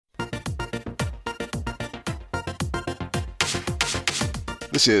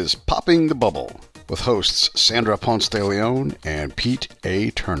This is Popping the Bubble with hosts Sandra Ponce de Leon and Pete A.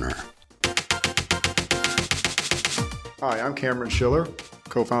 Turner. Hi, I'm Cameron Schiller,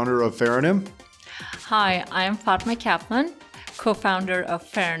 co-founder of Pheronym. Hi, I'm Fatma Kaplan, co-founder of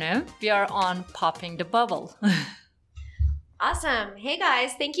Pheronym. We are on Popping the Bubble. Awesome. Hey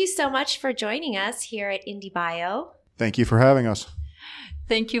guys, thank you so much for joining us here at IndieBio. Thank you for having us.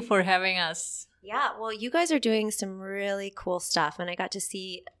 Thank you for having us. Yeah, well, you guys are doing some really cool stuff, and I got to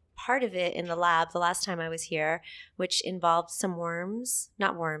see part of it in the lab the last time I was here, which involved some worms.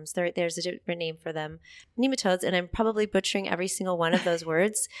 Not worms, there's a different name for them. Nematodes, and I'm probably butchering every single one of those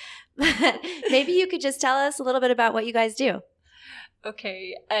words. But maybe you could just tell us a little bit about what you guys do.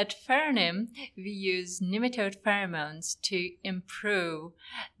 Okay, at Pheronym, we use nematode pheromones to improve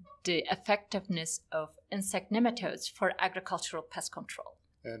the effectiveness of insect nematodes for agricultural pest control.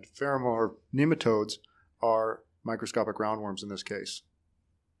 And pheromone nematodes are microscopic roundworms in this case.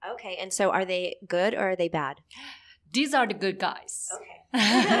 Okay, and so are they good or are they bad? These are the good guys.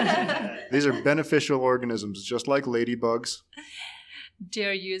 Okay. These are beneficial organisms, just like ladybugs.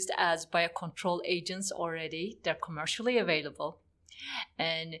 They're used as biocontrol agents already. They're commercially available.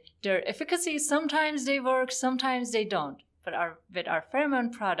 And their efficacy, sometimes they work, sometimes they don't. But with our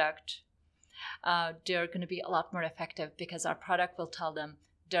pheromone product, they're going to be a lot more effective because our product will tell them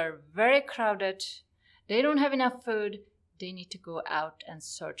they're very crowded, they don't have enough food, they need to go out and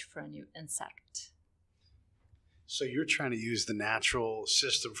search for a new insect. So you're trying to use the natural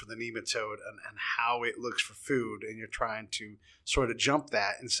system for the nematode and how it looks for food, and you're trying to sort of jump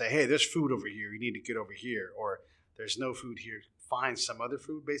that and say, hey, there's food over here, you need to get over here, or there's no food here, find some other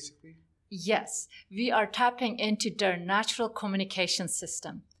food, basically? Yes, we are tapping into their natural communication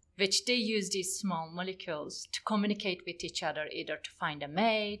system, which they use these small molecules to communicate with each other, either to find a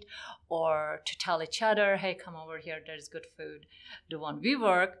mate or to tell each other, hey, come over here, there's good food. The one we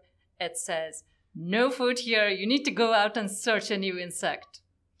work, it says, no food here, you need to go out and search a new insect.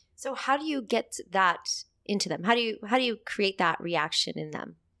 So how do you get that into them? How do you create that reaction in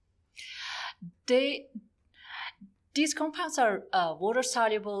them? These compounds are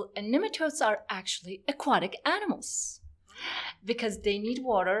water-soluble, and nematodes are actually aquatic animals because they need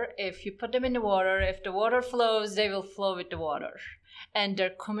water. If you put them in the water, if the water flows, they will flow with the water. And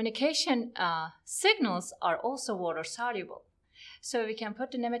their communication signals are also water-soluble. So we can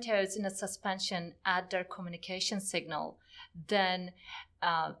put the nematodes in a suspension, add their communication signal, then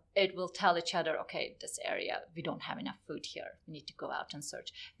it will tell each other, okay, this area, we don't have enough food here. We need to go out and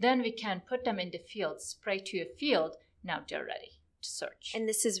search. Then we can put them in the field, spray to a field. Now they're ready to search. And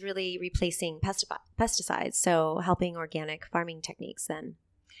this is really replacing pesticides, so helping organic farming techniques then.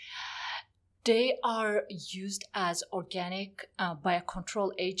 They are used as organic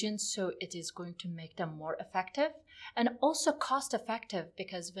biocontrol agents, so it is going to make them more effective and also cost effective,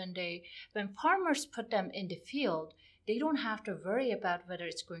 because when farmers put them in the field, they don't have to worry about whether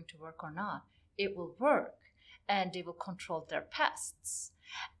it's going to work or not. It will work, and they will control their pests.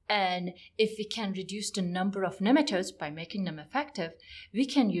 And if we can reduce the number of nematodes by making them effective, we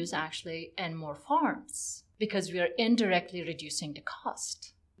can use actually and more farms because we are indirectly reducing the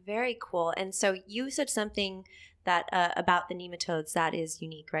cost. Very cool. And so you said something that about the nematodes that is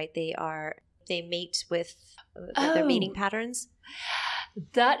unique, right? They mate with their mating patterns.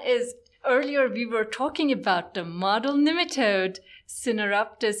 That is, earlier we were talking about the model nematode,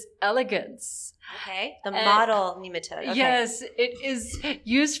 Cineroptis elegans. Okay, the model nematode. Okay. Yes, it is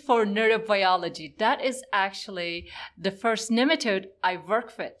used for neurobiology. That is actually the first nematode I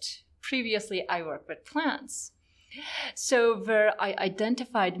work with. Previously, I worked with plants. So where I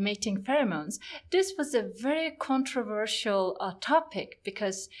identified mating pheromones, this was a very controversial topic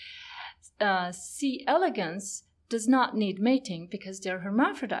because C. elegans does not need mating because they're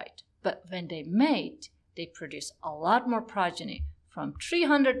hermaphrodite. But when they mate, they produce a lot more progeny, from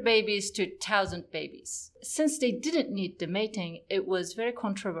 300 babies to 1,000 babies. Since they didn't need the mating, it was very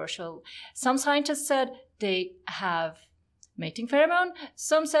controversial. Some scientists said they have mating pheromone.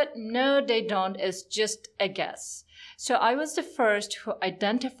 Some said, no, they don't. It's just a guess. So I was the first who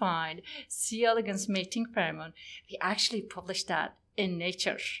identified C. elegans mating pheromone. We actually published that in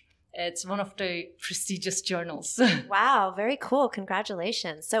Nature. It's one of the prestigious journals. Wow, very cool.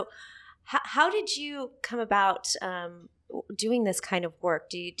 Congratulations. So how did you come about doing this kind of work?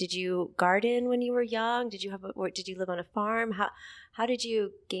 Did you garden when you were young? Did you live on a farm? How did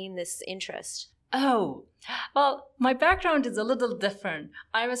you gain this interest? Oh, well, my background is a little different.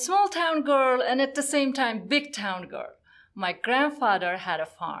 I'm a small town girl and at the same time big town girl. My grandfather had a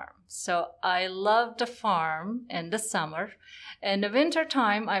farm, so I loved the farm in the summer. In the winter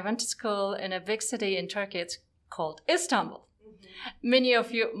time, I went to school in a big city in Turkey. It's called Istanbul. Mm-hmm. Many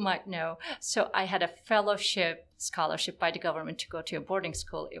of you might know. So I had a fellowship scholarship by the government to go to a boarding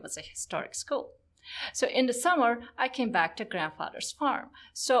school. It was a historic school. So in the summer, I came back to grandfather's farm.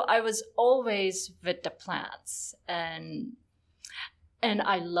 So I was always with the plants, and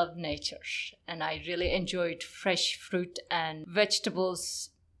I love nature, and I really enjoyed fresh fruit and vegetables.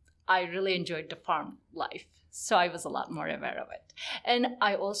 I really enjoyed the farm life. So I was a lot more aware of it. And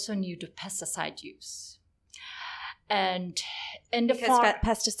I also knew the pesticide use. And in the Because farm,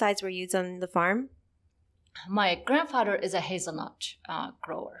 pesticides were used on the farm? my grandfather is a hazelnut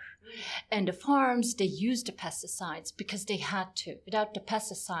grower. And the farms, they used the pesticides because they had to. Without the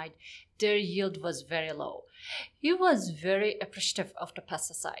pesticide, their yield was very low. He was very appreciative of the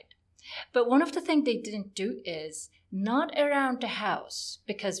pesticide. But one of the things they didn't do is not around the house,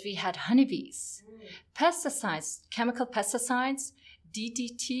 because we had honeybees. Pesticides, chemical pesticides,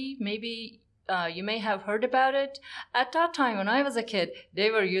 DDT, maybe you may have heard about it. At that time, when I was a kid,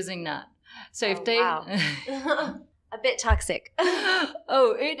 they were using that. So if they... Wow. A bit toxic.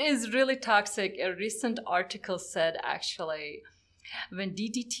 Oh, it is really toxic. A recent article said, actually, when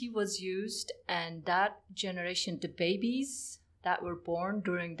DDT was used, and that generation, the babies that were born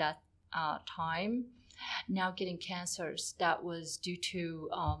during that time, now getting cancers, that was due to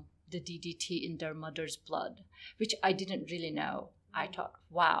the DDT in their mother's blood, which I didn't really know. I thought,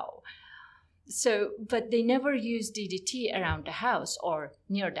 wow. So, but they never used DDT around the house or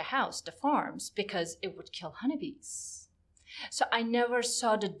near the house, the farms, because it would kill honeybees. So I never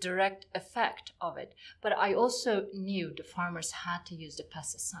saw the direct effect of it, but I also knew the farmers had to use the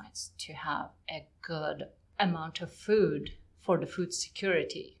pesticides to have a good amount of food for the food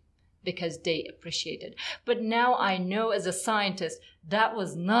security, because they appreciate it. But now I know as a scientist, that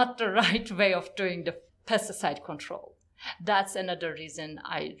was not the right way of doing the pesticide control. That's another reason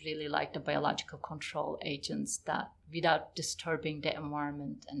I really like the biological control agents, that without disturbing the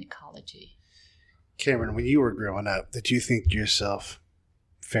environment and ecology. Cameron, when you were growing up, did you think to yourself,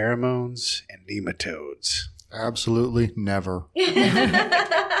 pheromones and nematodes? Absolutely never.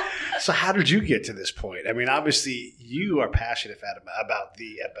 So how did you get to this point? I mean, obviously you are passionate about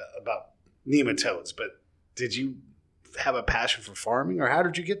nematodes, but did you have a passion for farming, or how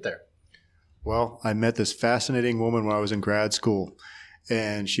did you get there? Well, I met this fascinating woman when I was in grad school,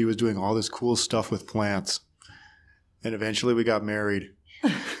 and she was doing all this cool stuff with plants. And eventually we got married.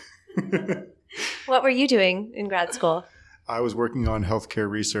 What were you doing in grad school? I was working on healthcare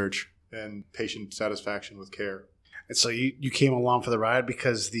research and patient satisfaction with care. And so you came along for the ride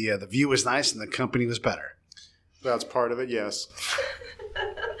because the view was nice and the company was better. That's part of it, yes.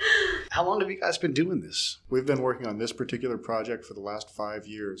 How long have you guys been doing this? We've been working on this particular project for the last 5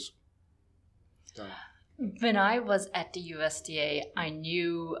 years. When I was at the USDA, I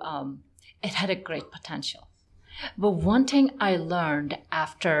knew it had a great potential. But one thing I learned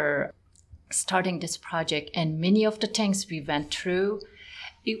after starting this project, and many of the things we went through,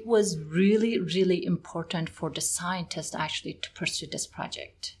 it was really, really important for the scientists actually to pursue this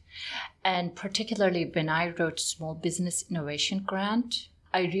project. And particularly when I wrote Small Business Innovation Grant,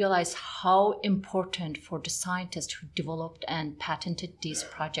 I realized how important for the scientists who developed and patented these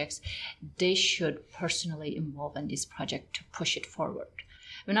projects, they should personally involve in this project to push it forward.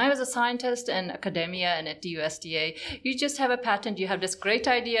 When I was a scientist in academia and at the USDA, you just have a patent, you have this great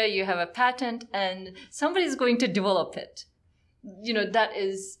idea, you have a patent, and somebody's going to develop it. You know, that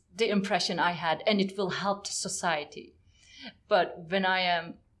is the impression I had, and it will help society. But when I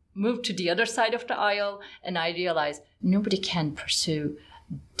am moved to the other side of the aisle, and I realized nobody can pursue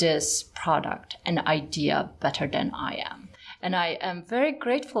this product and idea better than I am. And I am very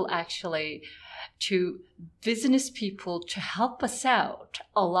grateful, actually, to business people to help us out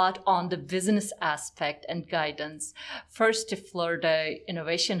a lot on the business aspect and guidance. First to Florida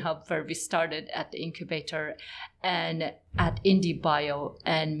Innovation Hub, where we started at the incubator, and at IndieBio,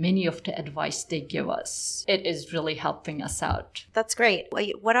 and many of the advice they give us. It is really helping us out. That's great.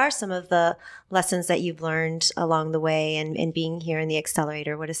 What are some of the lessons that you've learned along the way and being here in the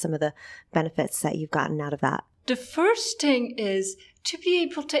accelerator? What are some of the benefits that you've gotten out of that? The first thing is to be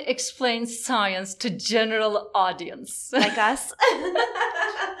able to explain science to general audience. Like us?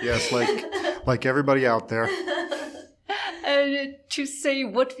 Yes, like everybody out there. And to say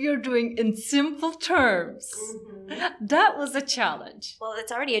what we are doing in simple terms. Mm-hmm. That was a challenge. Well,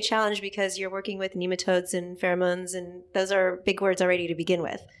 it's already a challenge because you're working with nematodes and pheromones, and those are big words already to begin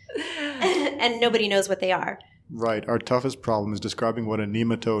with. And nobody knows what they are. Right. Our toughest problem is describing what a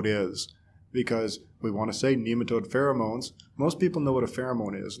nematode is, because we want to say nematode pheromones. Most people know what a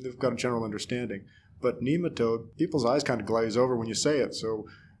pheromone is. They've got a general understanding. But nematode, people's eyes kind of glaze over when you say it. So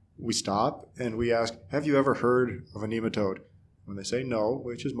we stop and we ask, have you ever heard of a nematode? When they say no,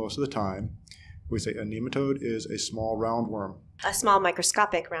 which is most of the time, we say a nematode is a small roundworm. A small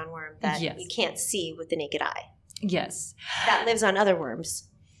microscopic roundworm that Yes. you can't see with the naked eye. Yes. That lives on other worms.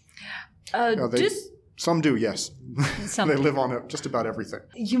 Some do, yes. Some They do. live on just about everything.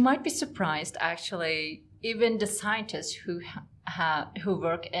 You might be surprised, actually. Even the scientists who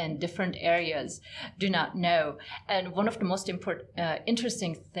work in different areas do not know. And one of the most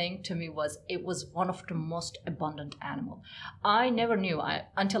interesting thing to me was it was one of the most abundant animal. I never knew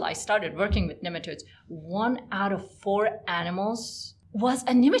until I started working with nematodes. 1 out of 4 animals was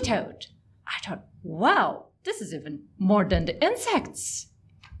a nematode. I thought, wow, this is even more than the insects.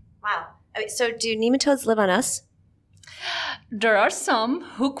 Wow. So do nematodes live on us? There are some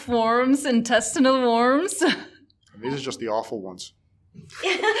hookworms, intestinal worms. These are just the awful ones.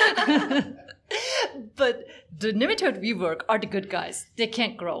 But the nematode we work are the good guys. They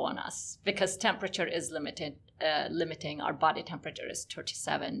can't grow on us because temperature is limiting. Our body temperature is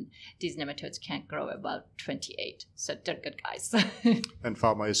 37. These nematodes can't grow above 28. So they're good guys. And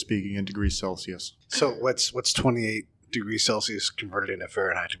Fatma is speaking in degrees Celsius. So what's 28 degrees Celsius converted into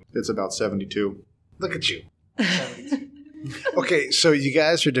Fahrenheit? It's about 72. Look at you. 72. Okay, so you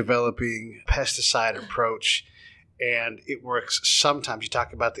guys are developing a pesticide approach, and it works sometimes. You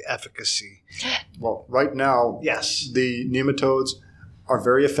talk about the efficacy. Well, right now, Yes. the nematodes are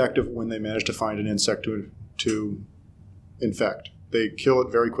very effective when they manage to find an insect to infect. They kill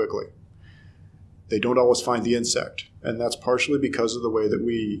it very quickly. They don't always find the insect, and that's partially because of the way that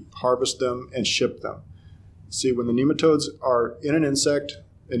we harvest them and ship them. See, when the nematodes are in an insect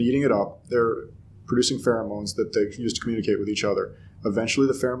and eating it up, they're producing pheromones that they use to communicate with each other. Eventually,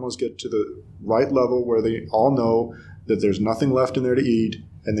 the pheromones get to the right level where they all know that there's nothing left in there to eat,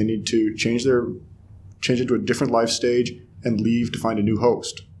 and they need to change into a different life stage and leave to find a new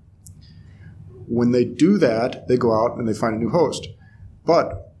host. When they do that, they go out and they find a new host.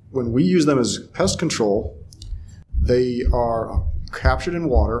 But when we use them as pest control, they are captured in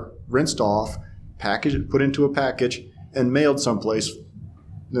water, rinsed off, packaged, put into a package, and mailed someplace.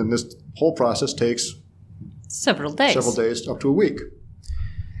 Then this whole process takes Several days. up to a week.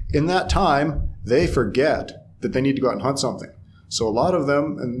 In that time, they forget that they need to go out and hunt something. So a lot of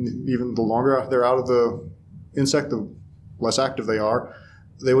them, and even the longer they're out of the insect, the less active they are,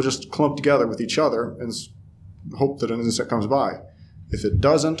 they will just clump together with each other and hope that an insect comes by. If it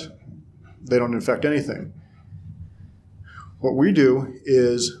doesn't, they don't infect anything. What we do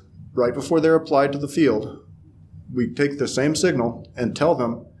is, right before they're applied to the field, we take the same signal and tell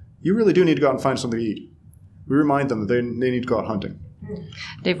them, you really do need to go out and find something to eat. We remind them that they need to go out hunting.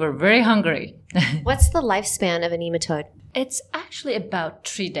 They were very hungry. What's the lifespan of a nematode? It's actually about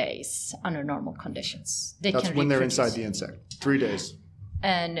 3 days under normal conditions. That's can when they're reproduce. inside the insect. 3 days.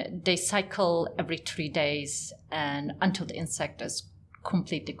 And they cycle every 3 days and until the insect is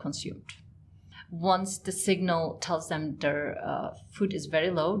completely consumed. Once the signal tells them their food is very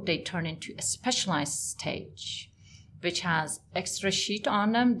low, they turn into a specialized stage, which has extra sheet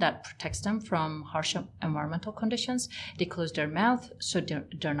on them that protects them from harsh environmental conditions. They close their mouth so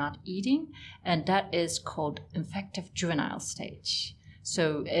they're not eating, and that is called infective juvenile stage.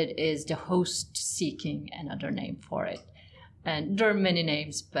 So it is the host seeking another name for it. And there are many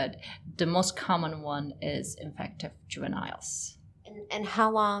names, but the most common one is infective juveniles. And how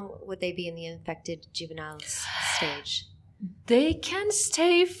long would they be in the infected juvenile stage? They can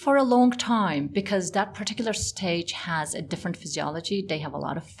stay for a long time because that particular stage has a different physiology. They have a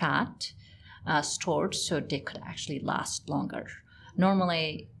lot of fat stored, so they could actually last longer.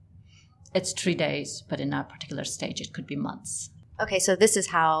 Normally, it's 3 days, but in that particular stage, it could be months. Okay, so this is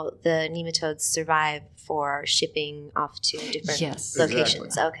how the nematodes survive for shipping off to different Yes. locations.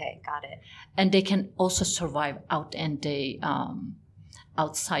 Exactly. Okay, got it. And they can also survive out in the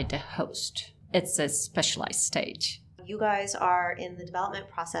outside the host. It's a specialized stage. You guys are in the development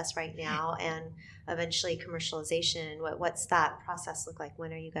process right now and eventually commercialization. What's that process look like?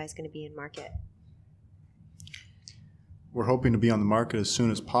 When are you guys going to be in market? We're hoping to be on the market as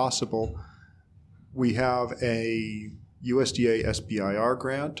soon as possible. We have a USDA SBIR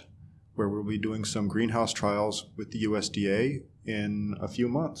grant where we'll be doing some greenhouse trials with the USDA in a few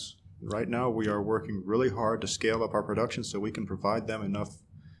months. Right now, we are working really hard to scale up our production so we can provide them enough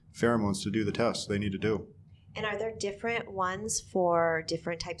pheromones to do the tests they need to do. And are there different ones for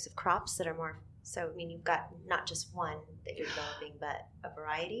different types of crops that are more? So, I mean, you've got not just one that you're developing, but a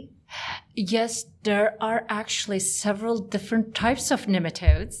variety? Yes, there are actually several different types of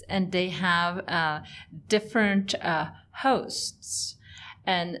nematodes, and they have different hosts.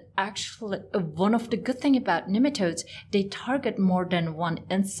 And actually, one of the good things about nematodes, they target more than one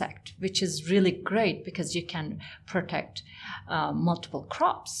insect, which is really great because you can protect multiple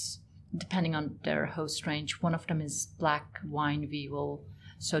crops depending on their host range. One of them is black vine weevil,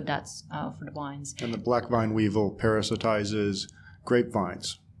 so that's for the vines. And the black vine weevil parasitizes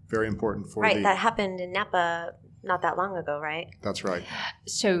grapevines. Very important for Right, that happened in Napa not that long ago, right? That's right.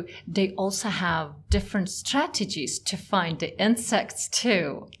 So they also have different strategies to find the insects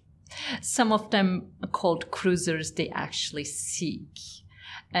too. Some of them called cruisers, they actually seek.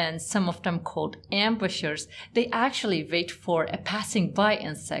 And some of them called ambushers, they actually wait for a passing by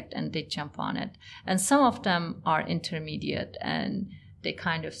insect and they jump on it. And some of them are intermediate and they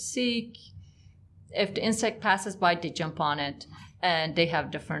kind of seek. If the insect passes by, they jump on it. And they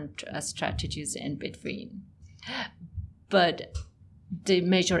have different strategies in between. But the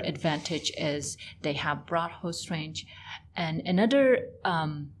major advantage is they have broad host range. And another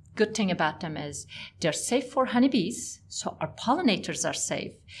good thing about them is they're safe for honeybees, so our pollinators are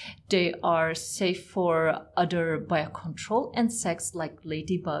safe. They are safe for other biocontrol insects like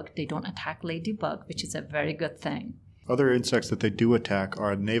ladybug. They don't attack ladybug, which is a very good thing. Other insects that they do attack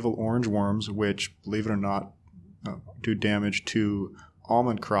are navel orange worms, which, believe it or not, do damage to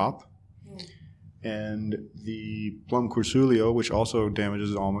almond crop, and the plum curculio, which also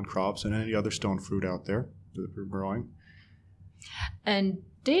damages almond crops and any other stone fruit out there that we're growing. And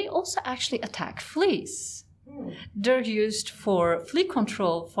they also actually attack fleas. They're used for flea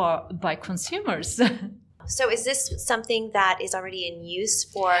control by consumers. So is this something that is already in use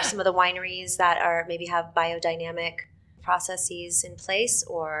for some of the wineries that are maybe have biodynamic processes in place,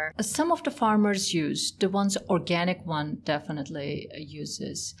 or? Some of the farmers use, the ones organic one definitely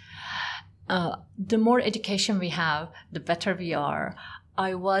uses. The more education we have, the better we are.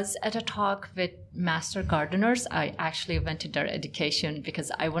 I was at a talk with master gardeners. I actually went to their education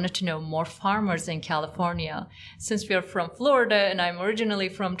because I wanted to know more farmers in California. Since we are from Florida and I'm originally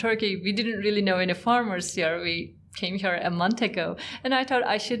from Turkey, we didn't really know any farmers here. We came here a month ago, and I thought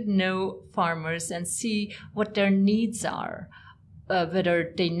I should know farmers and see what their needs are,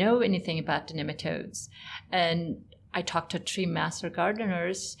 whether they know anything about the nematodes. And I talked to 3 master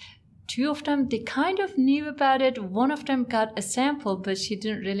gardeners. 2 of them, they kind of knew about it. One of them got a sample, but she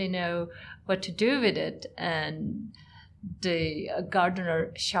didn't really know what to do with it. And the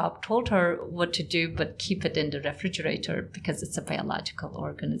gardener shop told her what to do, but keep it in the refrigerator because it's a biological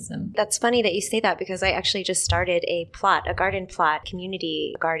organism. That's funny that you say that, because I actually just started a garden plot,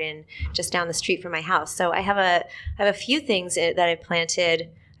 community garden just down the street from my house. So I have a few things that I've planted.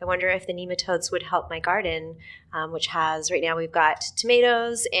 I wonder if the nematodes would help my garden, which has, right now we've got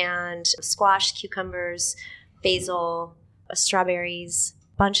tomatoes and squash, cucumbers, basil, strawberries,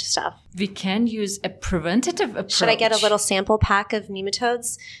 bunch of stuff. We can use a preventative approach. Should I get a little sample pack of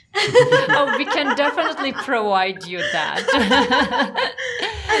nematodes? Oh, we can definitely provide you that.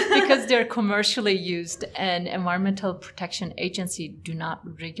 Because they're commercially used, and Environmental Protection Agency do not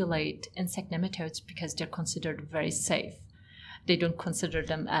regulate insect nematodes because they're considered very safe. They don't consider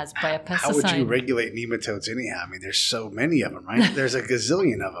them as biopesticide. How would you regulate nematodes anyhow? I mean, there's so many of them, right? There's a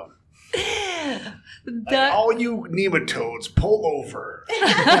gazillion of them. Like, all you nematodes, pull over.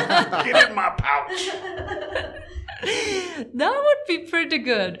 Get in my pouch. That would be pretty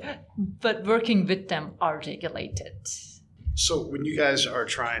good. But working with them are regulated. So when you guys are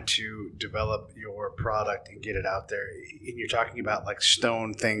trying to develop your product and get it out there, and you're talking about like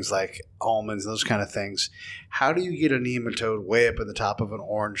stone things like almonds, those kind of things, how do you get a nematode way up at the top of an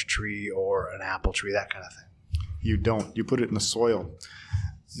orange tree or an apple tree, that kind of thing? You don't. You put it in the soil.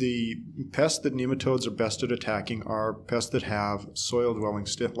 The pests that nematodes are best at attacking are pests that have soil-dwelling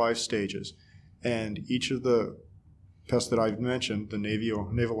life stages. And each of the pests that I've mentioned, the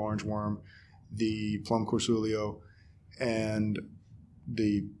navel orange worm, the plum curculio, and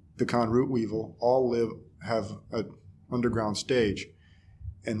the pecan root weevil, all have an underground stage.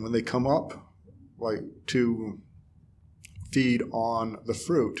 And when they come up to feed on the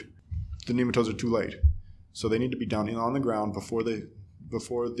fruit, the nematodes are too late. So they need to be down on the ground before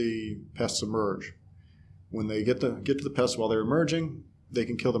the pests emerge. When they get to the pests while they're emerging, they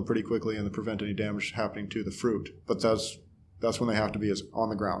can kill them pretty quickly and prevent any damage happening to the fruit. But that's when they have to be on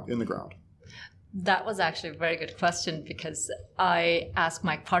the ground, in the ground. That was actually a very good question, because I asked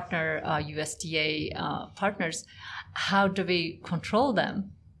my partner, USDA partners, how do we control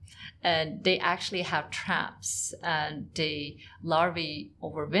them? And they actually have traps, and the larvae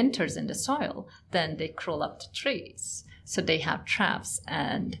overwinters in the soil. Then they crawl up the trees. So they have traps,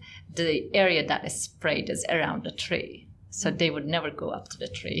 and the area that is sprayed is around the tree. So they would never go up to the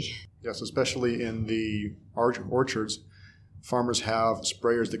tree. Yes, especially in the orchards. farmers have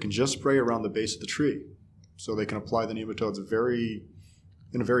sprayers that can just spray around the base of the tree. So they can apply the nematodes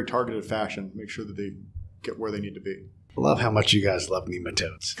in a very targeted fashion, make sure that they get where they need to be. I love how much you guys love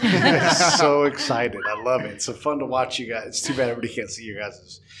nematodes. So excited. I love it. It's so fun to watch you guys. It's too bad everybody can't see your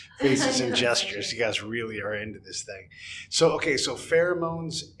guys' faces and gestures. You guys really are into this thing. So, okay, so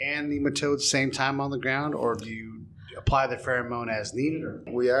pheromones and nematodes same time on the ground, or do you apply the pheromone as needed? Or?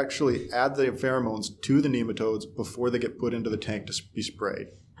 We actually add the pheromones to the nematodes before they get put into the tank to be sprayed.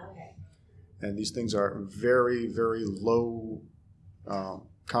 Okay. And these things are very, very low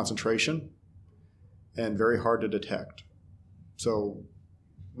concentration and very hard to detect. So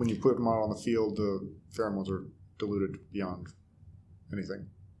when you put them out on the field, the pheromones are diluted beyond anything.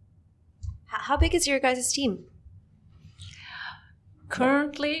 How big is your guys' team?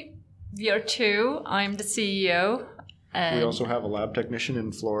 Currently, we are 2. I'm the CEO. And We also have a lab technician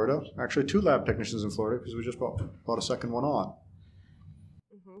in Florida. Actually, 2 lab technicians in Florida because we just bought a second one on.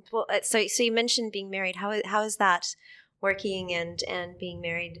 Mm-hmm. Well, so you mentioned being married. How is that working and being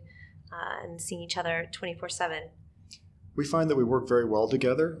married and seeing each other 24/7? We find that we work very well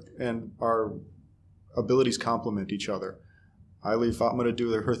together and our abilities complement each other. I leave Fatma to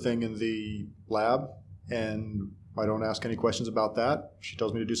do her thing in the lab, and I don't ask any questions about that. She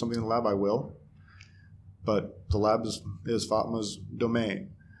tells me to do something in the lab, I will. But the lab is Fatma's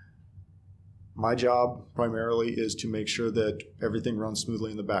domain. My job primarily is to make sure that everything runs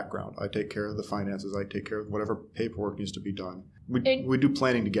smoothly in the background. I take care of the finances. I take care of whatever paperwork needs to be done. We do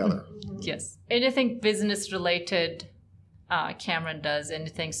planning together. Yes. Anything business related, Cameron does.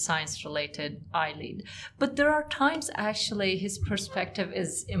 Anything science related, I lead. But there are times actually his perspective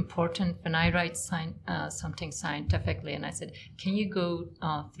is important. When I write something scientifically and I said, can you go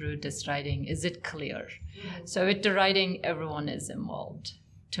through this writing? Is it clear? So with the writing, everyone is involved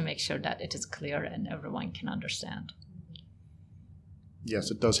to make sure that it is clear and everyone can understand.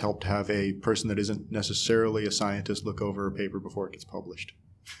 Yes, it does help to have a person that isn't necessarily a scientist look over a paper before it gets published.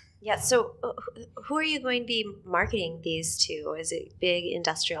 Yeah, so who are you going to be marketing these to? Is it big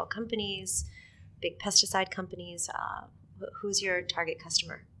industrial companies, big pesticide companies? Who's your target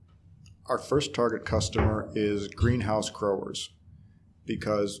customer? Our first target customer is greenhouse growers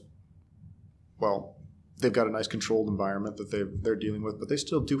because, well, they've got a nice controlled environment that they're dealing with, but they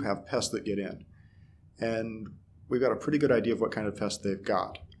still do have pests that get in. And we've got a pretty good idea of what kind of pests they've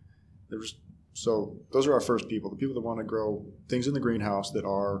got. So those are our first people, the people that want to grow things in the greenhouse that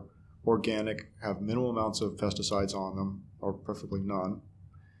are organic, have minimal amounts of pesticides on them, or preferably none,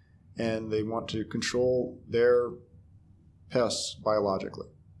 and they want to control their pests biologically.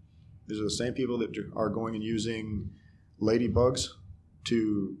 These are the same people that are going and using Ladybugs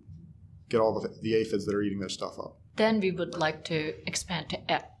to get all the aphids that are eating their stuff up. Then we would like to expand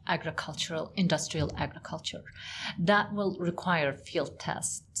to industrial agriculture. That will require field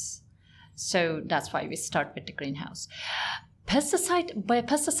tests. So that's why we start with the greenhouse.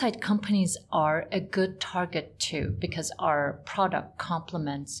 Pesticide companies are a good target too because our product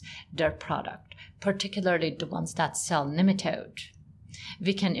complements their product, particularly the ones that sell nematode.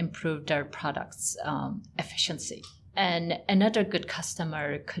 We can improve their products' efficiency. And another good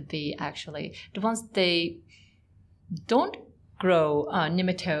customer could be actually the ones they don't grow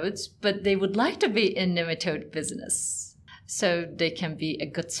nematodes, but they would like to be in nematode business. So they can be a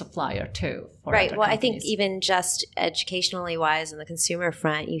good supplier too. For right. Well, companies. I think even just educationally wise on the consumer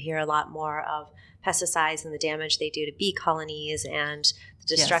front, you hear a lot more of pesticides and the damage they do to bee colonies and the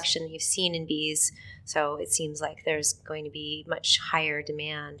destruction you've seen in bees. So it seems like there's going to be much higher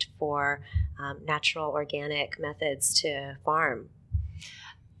demand for natural organic methods to farm.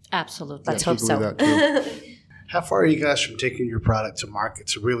 Absolutely. Let's hope so. How far are you guys from taking your product to market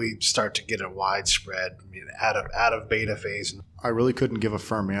to really start to get a widespread, out of beta phase? I really couldn't give a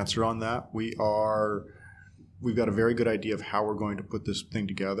firm answer on that. We've got a very good idea of how we're going to put this thing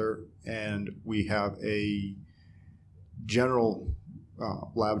together, and we have a general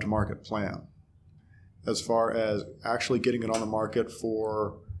lab to market plan. As far as actually getting it on the market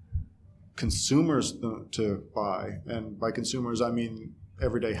for consumers to buy, and by consumers I mean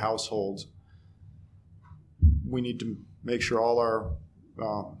everyday households, we need to make sure all our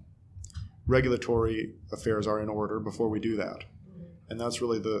regulatory affairs are in order before we do that. And that's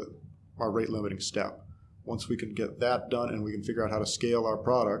really our rate limiting step. Once we can get that done and we can figure out how to scale our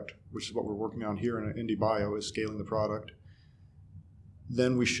product, which is what we're working on here in Indie Bio, is scaling the product,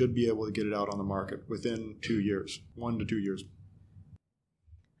 then we should be able to get it out on the market within 2 years, 1 to 2 years.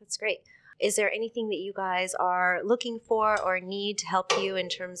 That's great. Is there anything that you guys are looking for or need to help you in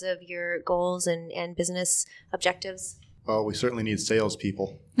terms of your goals and business objectives? Well, we certainly need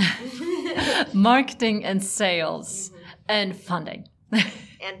salespeople. Marketing and sales. and funding.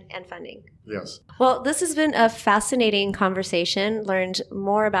 And funding. Yes. Well, this has been a fascinating conversation. Learned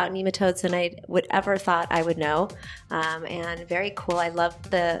more about nematodes than I would ever thought I would know. And very cool. I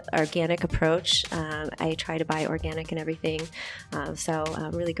love the organic approach. I try to buy organic and everything. So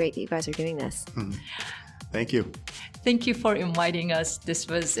really great that you guys are doing this. Mm-hmm. Thank you. Thank you for inviting us. This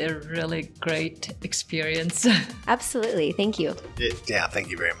was a really great experience. Absolutely. Thank you. Yeah, thank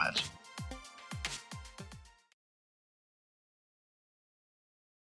you very much.